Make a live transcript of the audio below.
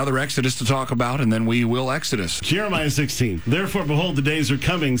Another Exodus to talk about, and then we will Exodus. Jeremiah 16. Therefore, behold, the days are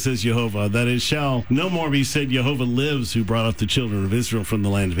coming, says Jehovah, that it shall no more be said, Jehovah lives, who brought up the children of Israel from the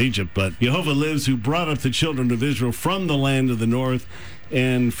land of Egypt, but Jehovah lives, who brought up the children of Israel from the land of the north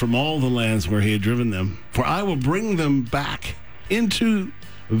and from all the lands where he had driven them. For I will bring them back into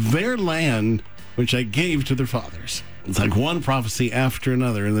their land, which I gave to their fathers. It's like one prophecy after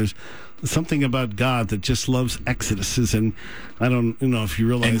another, and there's something about God that just loves exoduses, and I don't know if you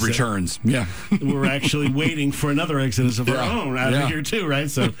realize and returns. Yeah, we're actually waiting for another exodus of our own out of here too, right?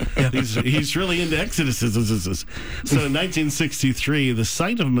 So he's really into exoduses. So in 1963, the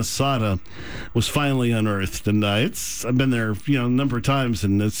site of Masada was finally unearthed, and I've been there a number of times,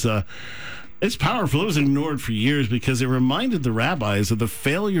 and it's powerful. It was ignored for years because it reminded the rabbis of the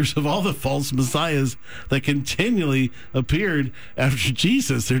failures of all the false messiahs that continually appeared after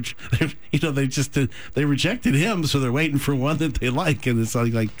Jesus. They rejected him, so they're waiting for one that they like. And it's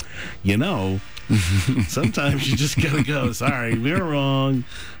like sometimes you just gotta go, sorry, we were wrong.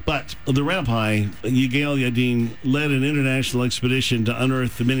 But the rabbi, Yigael Yadin, led an international expedition to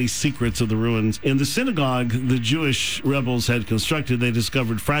unearth the many secrets of the ruins. In the synagogue the Jewish rebels had constructed, they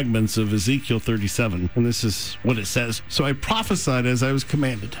discovered fragments of Ezekiel 37. And this is what it says. So I prophesied as I was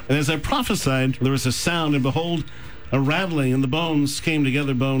commanded. And as I prophesied, there was a sound, and behold, a rattling, and the bones came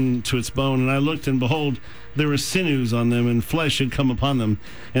together, bone to its bone. And I looked, and behold, there were sinews on them, and flesh had come upon them,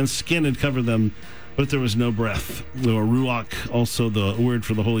 and skin had covered them, but there was no breath. Or ruach, also the word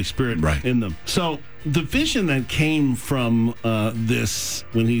for the Holy Spirit, in them. So the vision that came from this,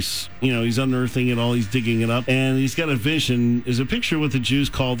 when he's unearthing it all, he's digging it up, and he's got a vision, is a picture of what the Jews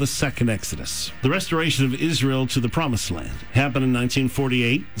call the second Exodus. The restoration of Israel to the Promised Land happened in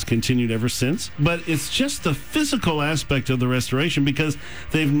 1948. It's continued ever since. But it's just the physical aspect of the restoration, because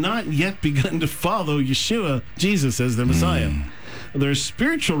they've not yet begun to follow Yeshua, Jesus, as their Messiah. Their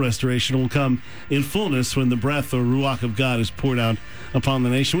spiritual restoration will come in fullness when the breath or ruach of God is poured out upon the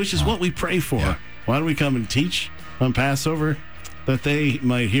nation, which is what we pray for. Yeah. Why do we come and teach on Passover? That they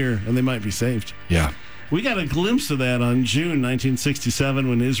might hear and they might be saved. Yeah. We got a glimpse of that on June 1967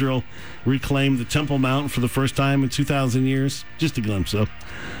 when Israel reclaimed the Temple Mount for the first time in 2,000 years. Just a glimpse, though.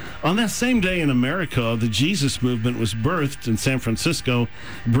 On that same day in America, the Jesus movement was birthed in San Francisco,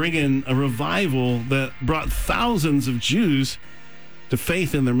 bringing a revival that brought thousands of Jews to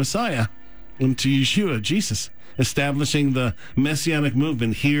faith in their Messiah and to Yeshua, Jesus, establishing the Messianic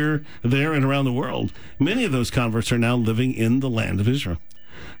movement here, there, and around the world. Many of those converts are now living in the land of Israel.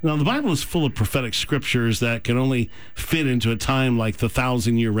 Now, the Bible is full of prophetic scriptures that can only fit into a time like the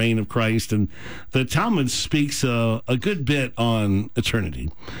 1,000-year reign of Christ, and the Talmud speaks a good bit on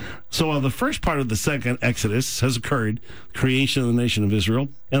eternity. So while the first part of the second Exodus has occurred, creation of the nation of Israel,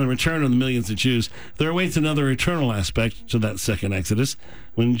 and the return of the millions of Jews, there awaits another eternal aspect to that second Exodus,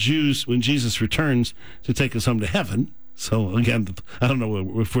 when Jesus returns to take us home to heaven. So again, I don't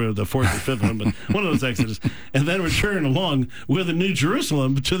know if we're the fourth or fifth one, but one of those Exodus, and then return along with the New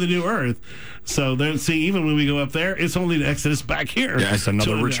Jerusalem to the new earth. So then, see, even when we go up there, it's only the Exodus back here. Yeah, it's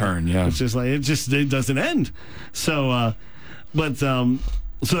another return. Yeah, it's just like it doesn't end. So,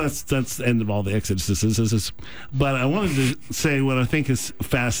 so that's the end of all the Exoduses. But I wanted to say what I think is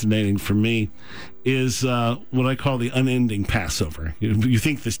fascinating for me is what I call the unending Passover. You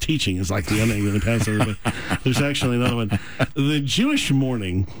think this teaching is like the unending Passover, but there's actually another one. The Jewish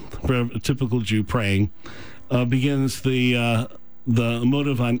morning, for a typical Jew praying, begins the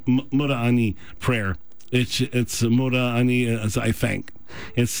Moda Ani prayer. It's Moda Ani, as I thank.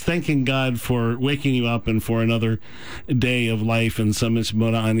 It's thanking God for waking you up and for another day of life. And some is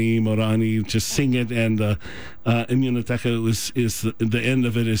Moda Ani, just sing it. And Immunoteka is the end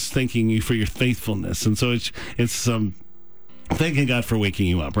of it is thanking you for your faithfulness. And so it's thanking God for waking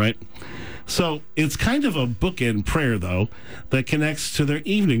you up, right? So it's kind of a bookend prayer, though, that connects to their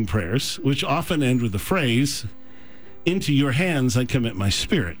evening prayers, which often end with the phrase, "Into your hands I commit my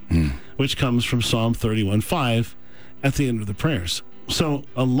spirit," which comes from Psalm 31:5 at the end of the prayers. So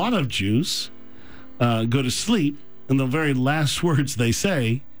a lot of Jews go to sleep, and the very last words they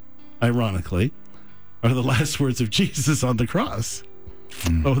say, ironically, are the last words of Jesus on the cross.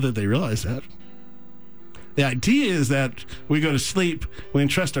 Oh, that they realize that. The idea is that we go to sleep, we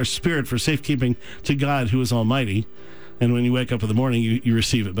entrust our spirit for safekeeping to God, who is almighty, and when you wake up in the morning, you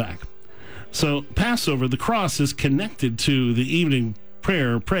receive it back. So Passover, the cross, is connected to the evening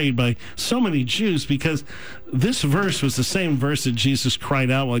prayer prayed by so many Jews, because this verse was the same verse that Jesus cried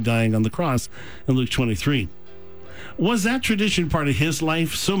out while dying on the cross in Luke 23. Was that tradition part of his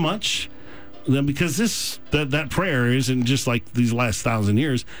life so much? Because that prayer isn't just like these last 1,000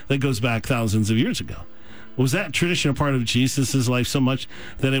 years, that goes back thousands of years ago. Was that tradition a part of Jesus' life so much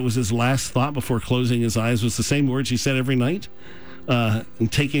that it was his last thought before closing his eyes was the same words he said every night?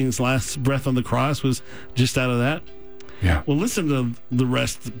 And taking his last breath on the cross was just out of that? Yeah. Well, listen to the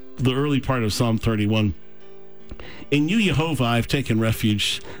rest, the early part of Psalm 31. In you, Jehovah, I've taken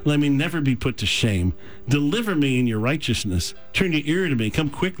refuge. Let me never be put to shame. Deliver me in your righteousness. Turn your ear to me. Come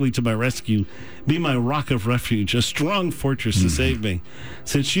quickly to my rescue. Be my rock of refuge, a strong fortress to save me.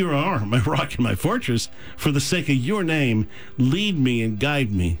 Since you are my rock and my fortress, for the sake of your name, lead me and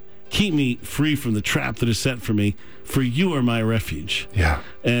guide me. Keep me free from the trap that is set for me, for you are my refuge. Yeah.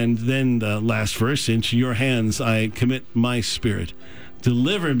 And then the last verse, into your hands I commit my spirit.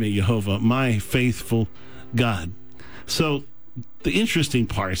 Deliver me, Jehovah, my faithful God. So the interesting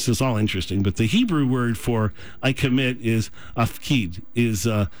parts, it's all interesting, but the Hebrew word for I commit is afkid,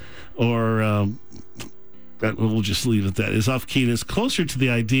 we'll just leave it at that, is afkid. It's closer to the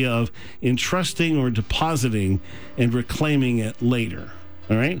idea of entrusting or depositing and reclaiming it later.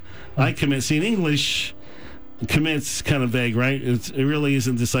 All right? I commit. See, in English, commit's kind of vague, right? It really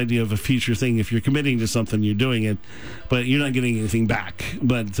isn't this idea of a future thing. If you're committing to something, you're doing it, but you're not getting anything back.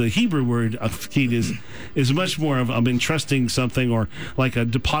 But the Hebrew word afkid is much more of I'm entrusting something, or like a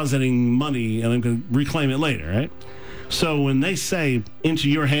depositing money, and I'm going to reclaim it later, right? So when they say into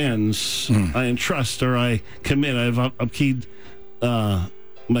your hands I entrust, or I commit, I've afkid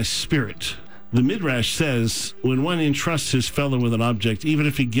my spirit. The Midrash says when one entrusts his fellow with an object, even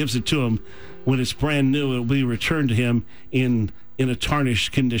if he gives it to him when it's brand new, it will be returned to him in a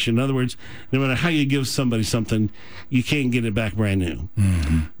tarnished condition. In other words, no matter how you give somebody something, you can't get it back brand new.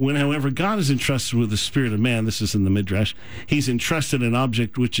 Mm-hmm. When, however, God is entrusted with the spirit of man, this is in the Midrash, he's entrusted an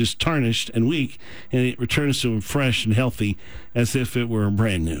object which is tarnished and weak, and it returns to him fresh and healthy as if it were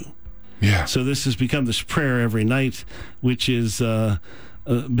brand new. Yeah. So this has become this prayer every night, which is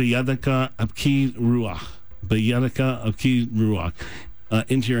B'yadaka Abki Ruach. B'yadaka Abki Ruach.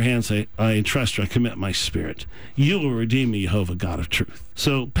 Into your hands I entrust, or I commit my spirit. You will redeem me, Jehovah, God of truth.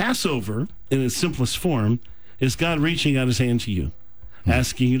 So Passover, in its simplest form, is God reaching out his hand to you,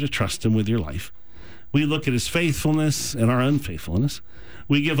 asking you to trust him with your life. We look at his faithfulness and our unfaithfulness.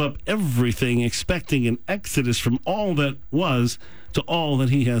 We give up everything, expecting an exodus from all that was to all that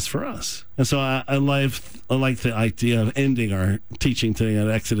he has for us. And so I like the idea of ending our teaching today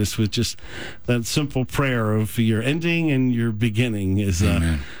on Exodus with just that simple prayer of your ending and your beginning is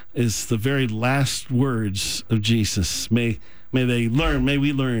the very last words of Jesus. May we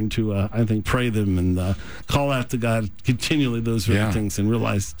learn to, I think, pray them and call out to God continually those very things and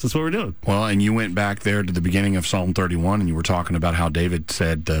realize that's what we're doing. Well, and you went back there to the beginning of Psalm 31, and you were talking about how David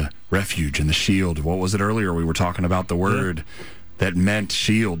said the refuge and the shield. What was it earlier? We were talking about the word that meant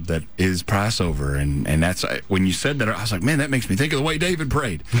shield, that is Passover. And that's, when you said that, I was like, man, that makes me think of the way David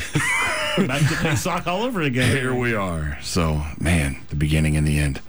prayed. Back to Pesach all over again. Here we are. So, man, the beginning and the end.